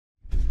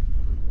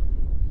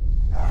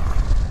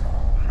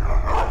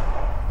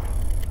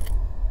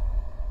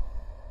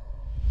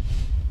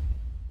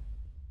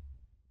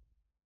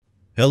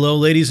Hello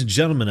ladies and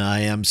gentlemen,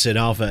 I am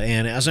SidAlpha,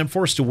 and as I'm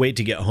forced to wait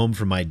to get home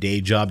from my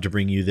day job to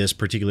bring you this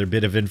particular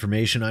bit of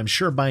information, I'm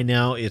sure by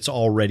now it's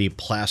already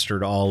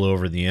plastered all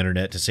over the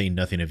internet, to say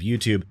nothing of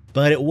YouTube,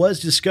 but it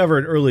was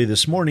discovered early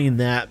this morning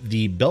that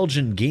the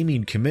Belgian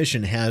Gaming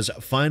Commission has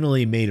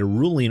finally made a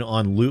ruling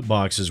on loot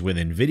boxes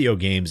within video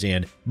games,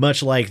 and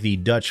much like the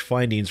Dutch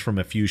findings from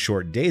a few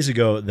short days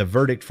ago, the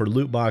verdict for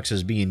loot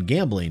boxes being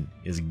gambling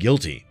is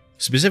guilty.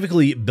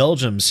 Specifically,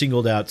 Belgium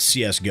singled out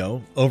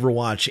CSGO,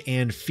 Overwatch,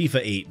 and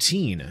FIFA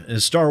 18.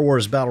 Star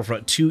Wars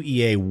Battlefront 2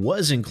 EA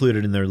was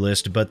included in their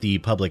list, but the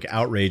public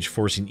outrage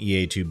forcing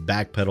EA to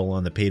backpedal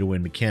on the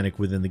pay-to-win mechanic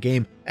within the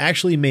game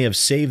actually may have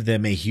saved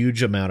them a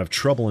huge amount of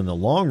trouble in the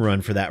long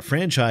run for that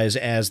franchise,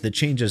 as the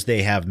changes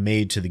they have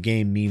made to the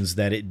game means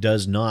that it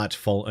does not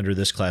fall under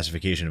this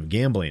classification of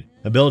gambling.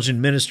 A Belgian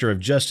Minister of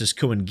Justice,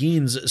 Koen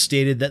Geens,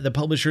 stated that the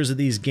publishers of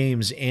these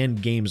games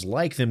and games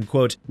like them,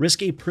 quote,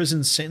 risk a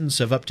prison sentence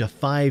of up to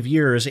 5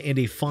 years and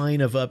a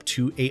fine of up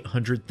to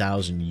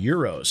 800,000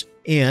 euros.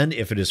 And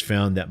if it is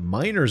found that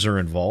minors are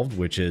involved,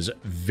 which is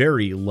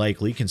very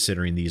likely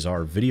considering these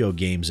are video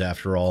games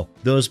after all,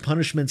 those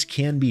punishments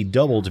can be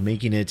doubled,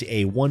 making it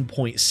a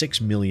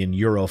 1.6 million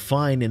euro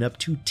fine and up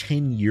to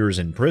 10 years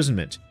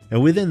imprisonment.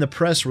 And within the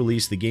press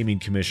release the Gaming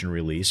Commission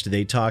released,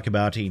 they talk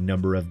about a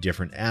number of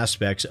different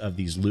aspects of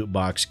these loot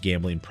box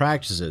gambling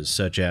practices,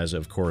 such as,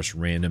 of course,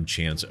 random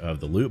chance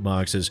of the loot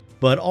boxes,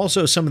 but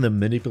also some of the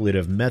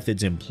manipulative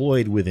methods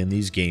employed within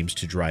these games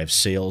to drive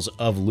sales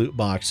of loot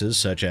boxes,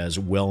 such as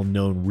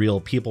well-known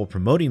real people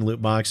promoting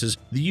loot boxes,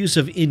 the use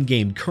of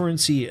in-game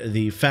currency,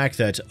 the fact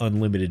that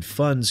unlimited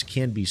funds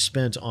can be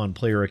spent on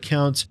player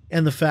accounts,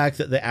 and the fact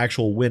that the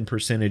actual win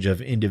percentage of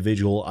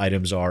individual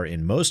items are,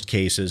 in most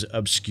cases,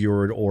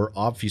 obscured or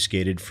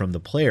obfuscated from the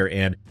player.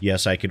 And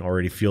yes, I can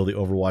already feel the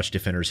Overwatch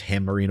defenders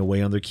hammering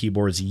away on their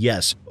keyboards.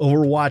 Yes,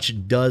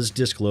 Overwatch does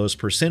disclose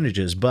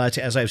percentages, but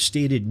as I've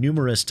stated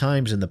numerous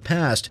times in the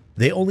past,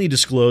 they only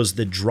disclose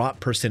the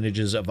drop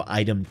percentages of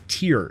item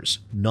tiers,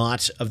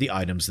 not of the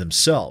items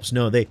themselves.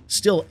 No, they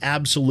still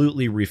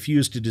absolutely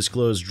refuse to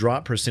disclose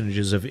drop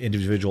percentages of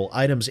individual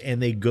items,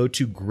 and they go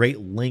to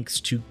great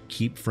lengths to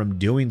keep from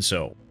doing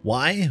so.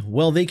 Why?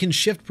 Well, they can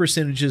shift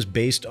percentages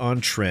based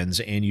on trends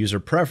and user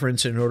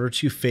preference in order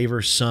to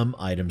favor some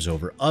items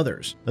over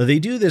others. They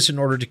do this in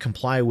order to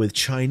comply with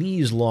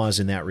Chinese laws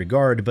in that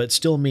regard, but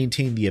still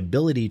maintain the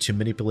ability to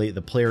manipulate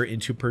the player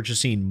into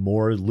purchasing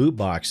more loot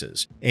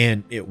boxes.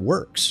 And it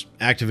works.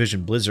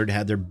 Activision Blizzard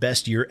had their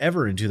best year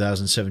ever in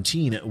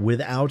 2017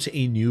 without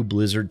a new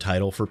Blizzard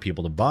title for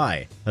people to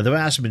buy. Now, the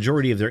vast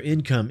majority of their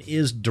income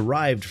is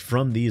derived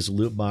from these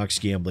loot box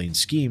gambling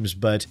schemes,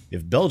 but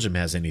if Belgium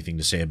has anything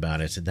to say about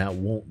it, that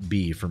won't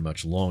be for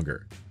much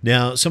longer.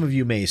 Now, some of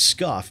you may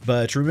scoff,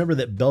 but remember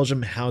that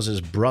Belgium houses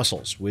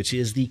Brussels, which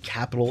is the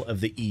capital of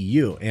the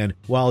EU, and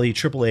while the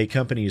AAA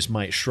companies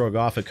might shrug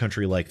off a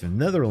country like the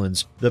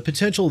Netherlands, the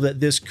potential that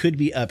this could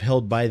be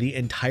upheld by the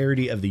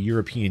entirety of the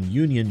European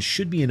Union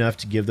should be enough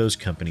to give those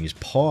companies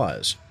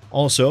pause.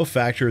 Also,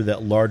 factor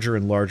that larger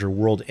and larger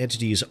world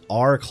entities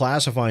are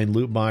classifying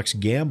loot box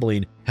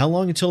gambling. How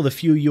long until the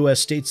few US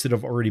states that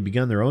have already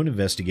begun their own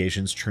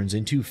investigations turns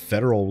into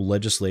federal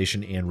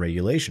legislation and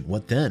regulation?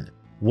 What then?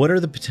 What are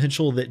the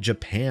potential that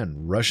Japan,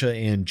 Russia,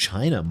 and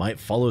China might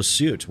follow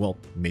suit? Well,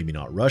 maybe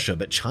not Russia,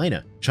 but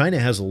China. China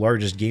has the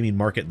largest gaming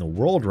market in the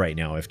world right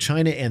now. If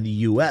China and the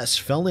US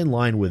fell in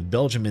line with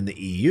Belgium and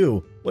the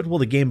EU, what will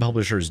the game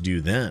publishers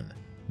do then?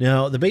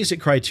 Now, the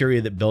basic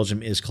criteria that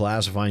Belgium is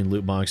classifying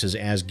loot boxes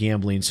as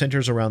gambling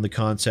centers around the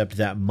concept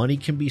that money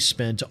can be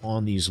spent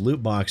on these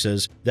loot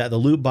boxes, that the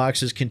loot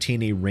boxes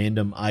contain a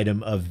random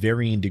item of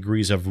varying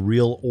degrees of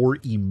real or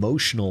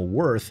emotional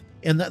worth,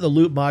 and that the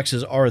loot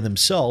boxes are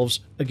themselves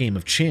a game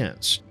of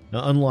chance.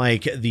 Now,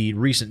 unlike the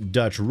recent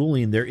Dutch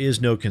ruling, there is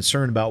no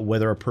concern about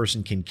whether a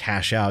person can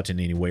cash out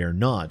in any way or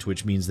not,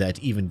 which means that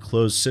even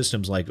closed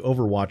systems like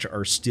Overwatch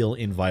are still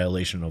in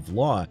violation of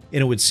law.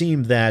 And it would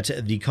seem that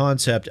the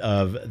concept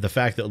of the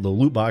fact that the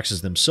loot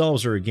boxes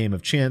themselves are a game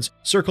of chance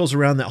circles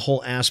around that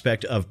whole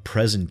aspect of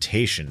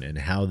presentation and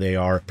how they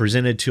are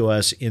presented to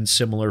us in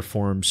similar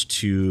forms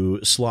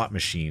to slot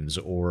machines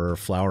or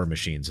flower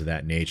machines of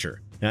that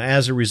nature. Now,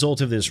 as a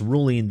result of this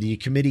ruling, the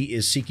committee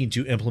is seeking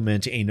to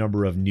implement a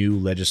number of new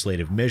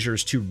legislative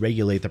measures to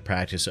regulate the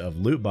practice of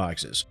loot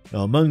boxes.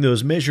 Now, among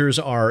those measures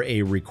are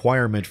a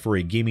requirement for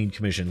a Gaming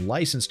Commission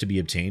license to be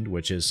obtained,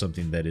 which is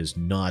something that is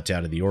not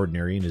out of the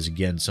ordinary and is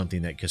again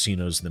something that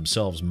casinos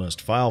themselves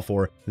must file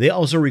for. They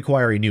also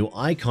require a new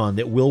icon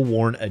that will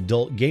warn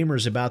adult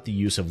gamers about the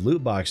use of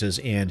loot boxes,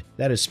 and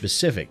that is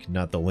specific,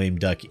 not the lame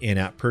duck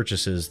in-app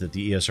purchases that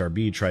the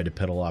ESRB tried to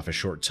peddle off a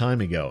short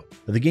time ago.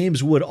 The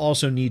games would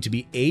also need to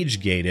be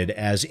age-gated,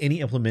 as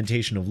any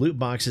implementation of loot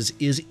boxes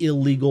is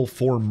illegal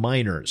for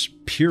minors,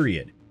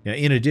 period. Now,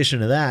 in addition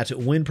to that,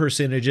 win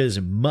percentages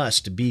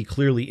must be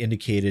clearly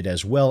indicated,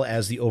 as well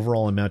as the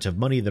overall amount of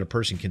money that a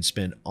person can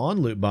spend on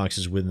loot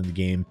boxes within the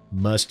game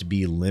must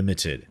be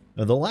limited.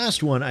 Now, the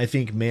last one I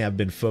think may have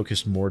been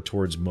focused more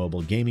towards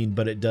mobile gaming,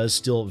 but it does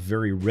still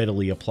very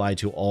readily apply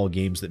to all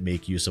games that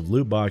make use of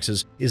loot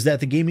boxes, is that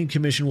the Gaming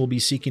Commission will be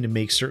seeking to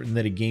make certain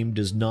that a game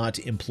does not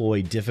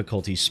employ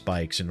difficulty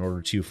spikes in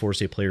order to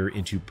force a player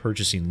into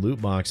purchasing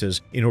loot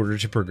boxes in order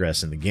to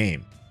progress in the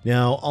game.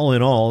 Now, all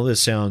in all,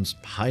 this sounds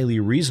highly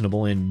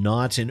reasonable and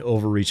not an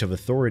overreach of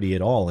authority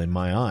at all in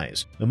my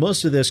eyes. Now,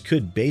 most of this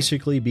could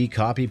basically be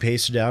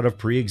copy-pasted out of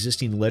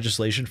pre-existing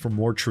legislation for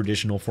more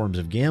traditional forms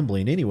of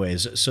gambling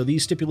anyways, so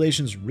these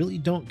stipulations really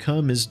don't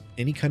come as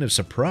any kind of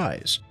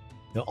surprise.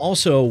 Now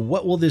also,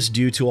 what will this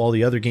do to all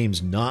the other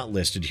games not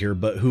listed here,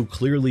 but who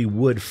clearly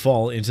would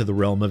fall into the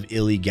realm of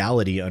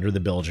illegality under the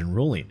Belgian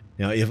ruling?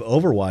 Now, if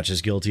Overwatch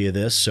is guilty of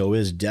this, so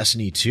is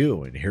Destiny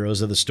 2 and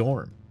Heroes of the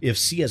Storm. If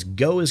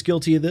CSGO is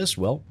guilty of this,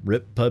 well,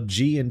 RIP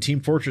PUBG and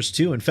Team Fortress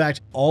 2. In fact,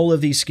 all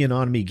of these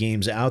skinotomy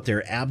games out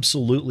there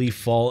absolutely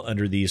fall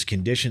under these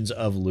conditions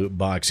of loot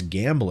box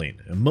gambling.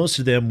 Most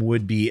of them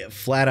would be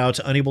flat out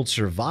unable to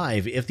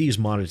survive if these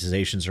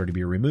monetizations are to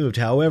be removed.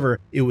 However,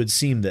 it would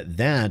seem that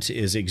that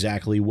is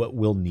exactly what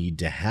will need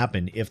to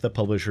happen if the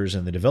publishers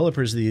and the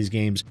developers of these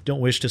games don't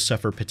wish to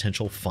suffer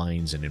potential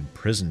fines and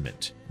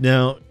imprisonment.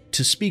 Now,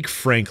 to speak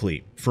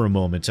frankly for a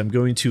moment, I'm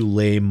going to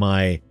lay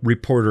my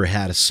reporter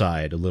hat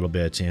aside a little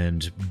bit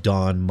and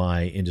don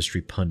my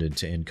industry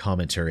pundit and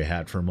commentary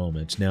hat for a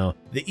moment. Now,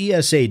 the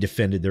ESA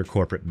defended their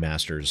corporate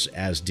masters,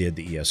 as did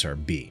the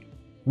ESRB.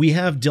 We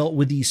have dealt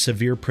with the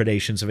severe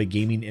predations of a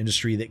gaming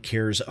industry that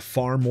cares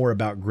far more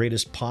about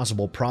greatest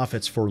possible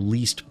profits for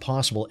least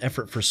possible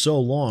effort for so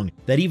long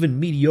that even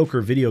mediocre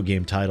video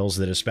game titles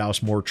that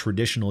espouse more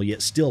traditional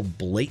yet still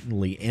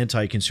blatantly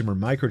anti-consumer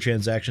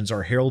microtransactions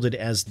are heralded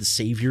as the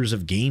saviors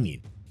of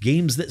gaming.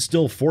 Games that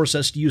still force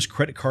us to use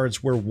credit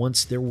cards where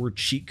once there were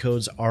cheat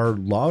codes are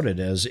lauded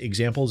as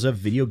examples of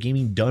video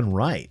gaming done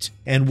right.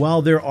 And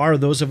while there are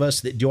those of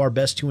us that do our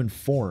best to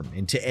inform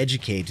and to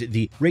educate,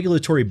 the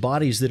regulatory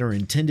bodies that are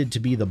intended to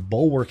be the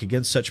bulwark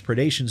against such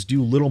predations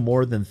do little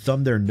more than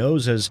thumb their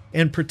noses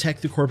and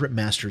protect the corporate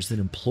masters that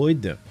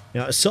employed them.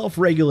 Now, a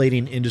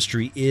self-regulating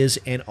industry is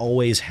and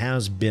always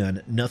has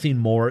been nothing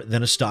more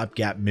than a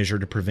stopgap measure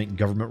to prevent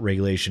government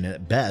regulation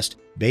at best,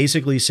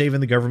 basically saving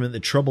the government the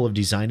trouble of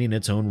designing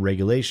its own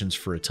regulations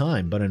for a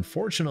time. But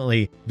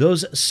unfortunately,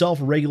 those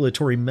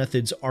self-regulatory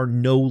methods are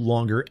no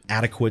longer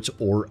adequate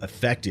or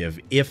effective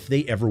if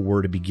they ever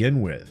were to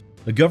begin with.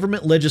 The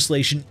government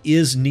legislation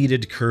is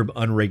needed to curb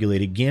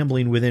unregulated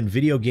gambling within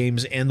video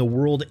games, and the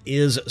world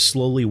is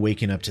slowly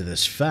waking up to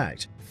this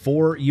fact.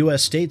 4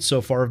 U.S. states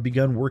so far have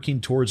begun working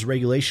towards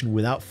regulation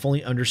without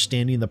fully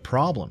understanding the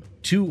problem.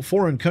 2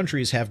 foreign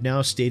countries have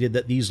now stated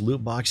that these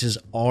loot boxes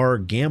are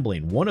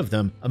gambling, one of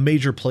them a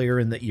major player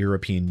in the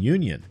European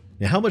Union.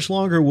 Now, how much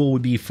longer will we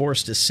be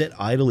forced to sit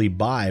idly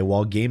by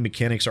while game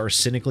mechanics are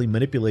cynically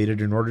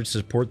manipulated in order to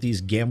support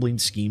these gambling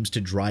schemes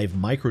to drive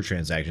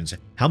microtransactions?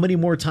 How many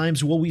more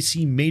times will we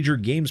see major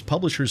games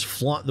publishers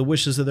flaunt the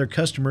wishes of their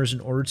customers in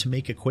order to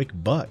make a quick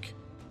buck?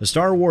 The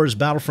Star Wars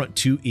Battlefront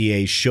 2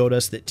 EA showed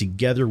us that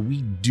together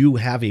we do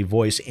have a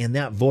voice, and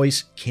that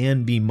voice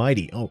can be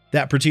mighty. Oh,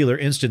 that particular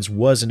instance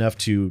was enough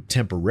to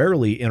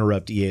temporarily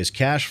interrupt EA's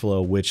cash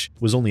flow, which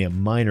was only a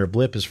minor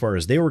blip as far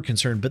as they were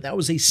concerned, but that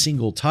was a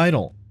single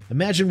title.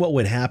 Imagine what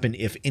would happen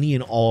if any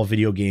and all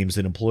video games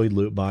that employed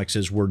loot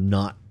boxes were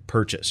not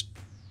purchased,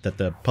 that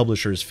the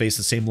publishers face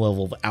the same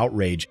level of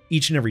outrage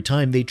each and every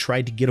time they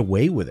tried to get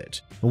away with it.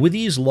 And with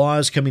these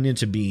laws coming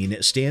into being,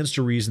 it stands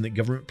to reason that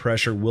government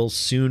pressure will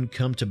soon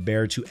come to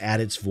bear to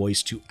add its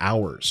voice to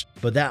ours.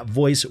 But that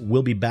voice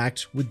will be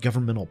backed with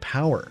governmental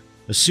power.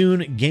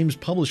 Soon, games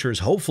publishers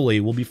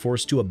hopefully will be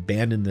forced to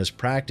abandon this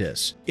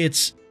practice.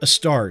 It's a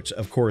start,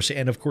 of course,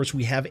 and of course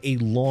we have a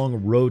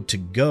long road to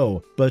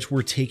go, but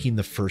we're taking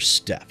the first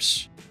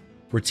steps.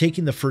 We're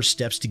taking the first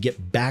steps to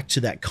get back to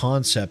that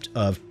concept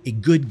of a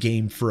good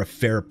game for a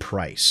fair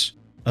price,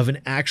 of an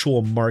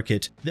actual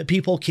market that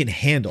people can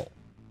handle,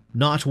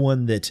 not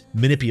one that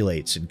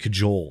manipulates and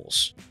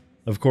cajoles.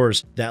 Of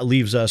course, that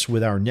leaves us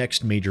with our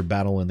next major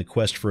battle in the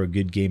quest for a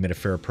good game at a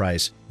fair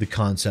price, the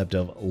concept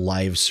of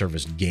live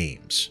service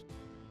games.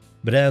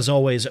 But as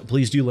always,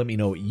 please do let me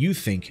know what you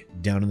think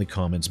down in the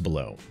comments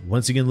below.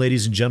 Once again,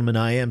 ladies and gentlemen,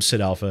 I am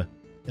SidAlpha,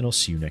 and I'll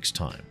see you next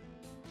time.